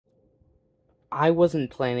I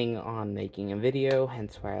wasn't planning on making a video,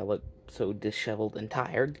 hence why I look so disheveled and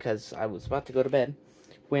tired, because I was about to go to bed,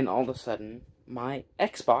 when all of a sudden, my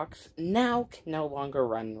Xbox now can no longer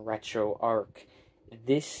run RetroArch.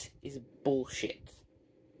 This is bullshit.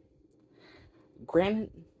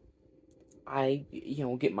 Granted, I,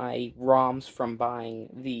 get my ROMs from buying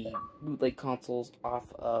the bootleg consoles off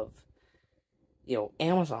of,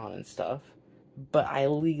 Amazon and stuff, but I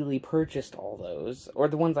legally purchased all those, or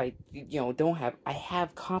the ones I, don't have. I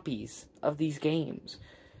have copies of these games,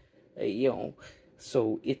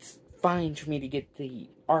 so it's fine for me to get the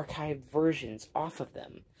archived versions off of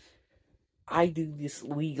them. I do this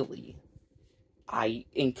legally. I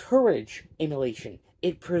encourage emulation.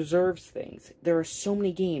 It preserves things. There are so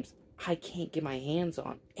many games I can't get my hands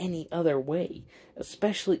on any other way,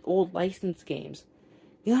 especially old licensed games.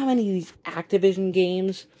 You know how many of these Activision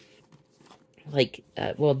games, like,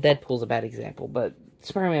 well, Deadpool's a bad example, but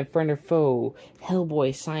Spider-Man Friend or Foe,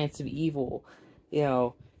 Hellboy, Science of Evil,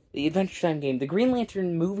 the Adventure Time game, the Green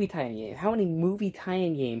Lantern movie tie-in game. How many movie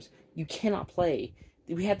tie-in games you cannot play?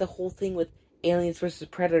 We had the whole thing with Aliens vs.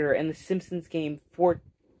 Predator and the Simpsons game for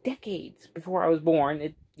decades before I was born.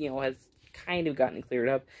 It, has kind of gotten cleared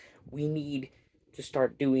up. We need to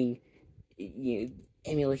start doing,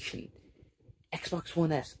 emulation. Xbox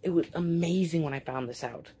One S. It was amazing when I found this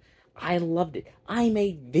out. I loved it. I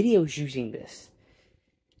made videos using this.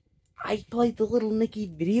 I played the Little Nicky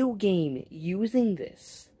video game using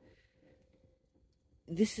this.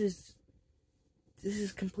 This is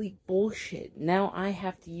complete bullshit. Now I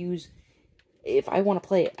have to use, if I want to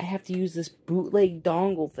play it, I have to use this bootleg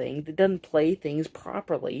dongle thing that doesn't play things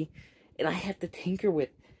properly, and I have to tinker with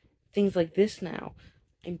things like this now.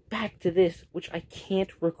 I'm back to this, which I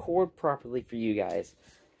can't record properly for you guys.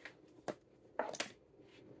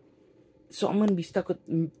 So I'm going to be stuck with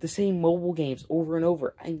the same mobile games over and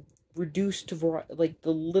over. I'm reduced to, like,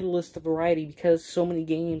 the littlest of variety because so many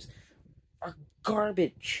games are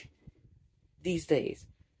garbage these days.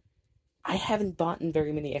 I haven't bought in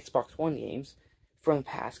very many Xbox One games from the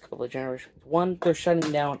past couple of generations. One, they're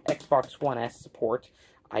shutting down Xbox One S support.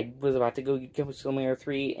 I was about to go get Simulator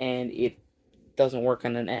 3, and it doesn't work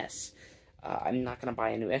on an S. I'm not going to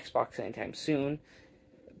buy a new Xbox anytime soon.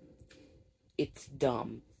 It's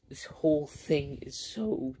dumb. This whole thing is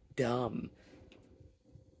so dumb.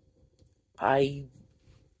 I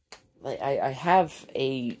have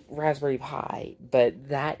a Raspberry Pi, but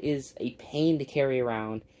that is a pain to carry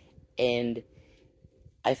around, and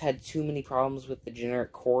I've had too many problems with the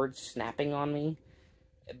generic cords snapping on me,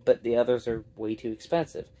 but the others are way too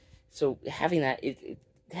expensive. So having that,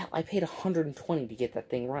 I paid $120 to get that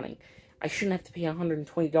thing running. I shouldn't have to pay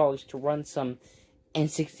 $120 to run some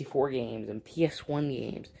N64 games and PS1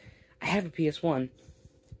 games. I have a PS1,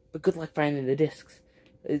 but good luck finding the discs.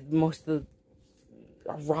 Most of them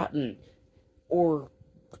are rotten, or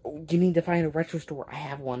you need to find a retro store. I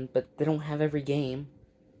have one, but they don't have every game.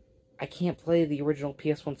 I can't play the original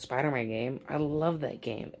PS1 Spider-Man game. I love that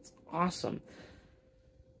game. It's awesome.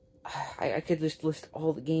 I could just list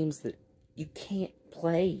all the games that you can't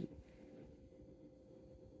play.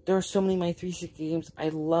 There are so many of my 360 games I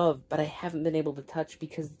love, but I haven't been able to touch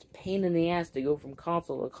because it's a pain in the ass to go from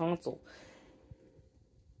console to console.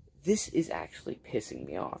 This is actually pissing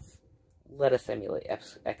me off. Let us emulate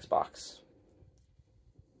Xbox.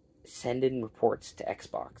 Send in reports to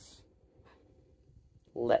Xbox.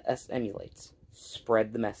 Let us emulate.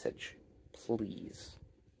 Spread the message. Please.